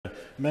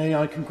may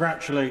I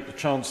congratulate the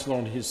Chancellor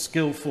on his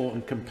skillful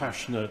and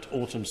compassionate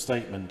autumn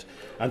statement,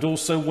 and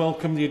also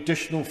welcome the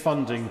additional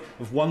funding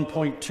of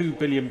 £1.2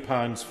 billion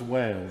for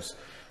Wales.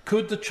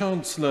 Could the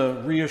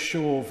Chancellor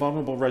reassure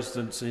vulnerable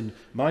residents in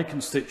my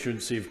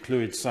constituency of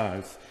Clwyd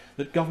South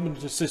that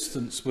government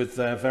assistance with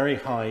their very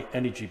high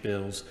energy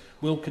bills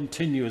will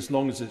continue as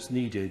long as it's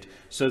needed,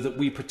 so that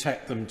we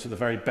protect them to the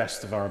very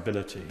best of our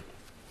ability?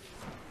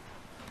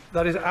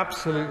 That is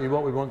absolutely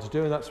what we want to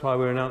do, and that's why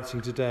we're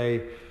announcing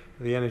today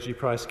the energy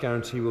price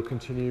guarantee will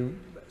continue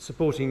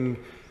supporting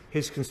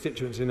his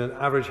constituents in an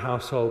average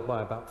household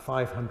by about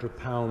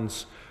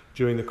 £500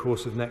 during the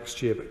course of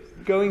next year.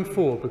 But going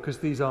forward, because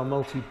these are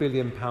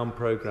multi-billion-pound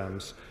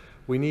programmes,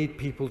 we need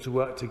people to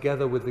work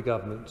together with the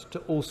government to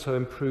also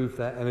improve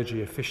their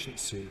energy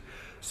efficiency.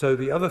 So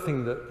the other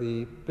thing that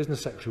the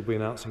Business Secretary will be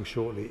announcing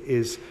shortly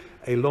is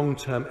a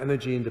long-term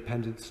energy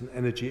independence and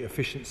energy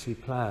efficiency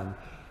plan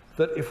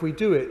that, if we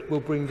do it, will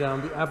bring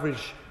down the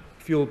average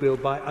fuel bill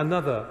by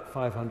another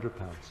 £500.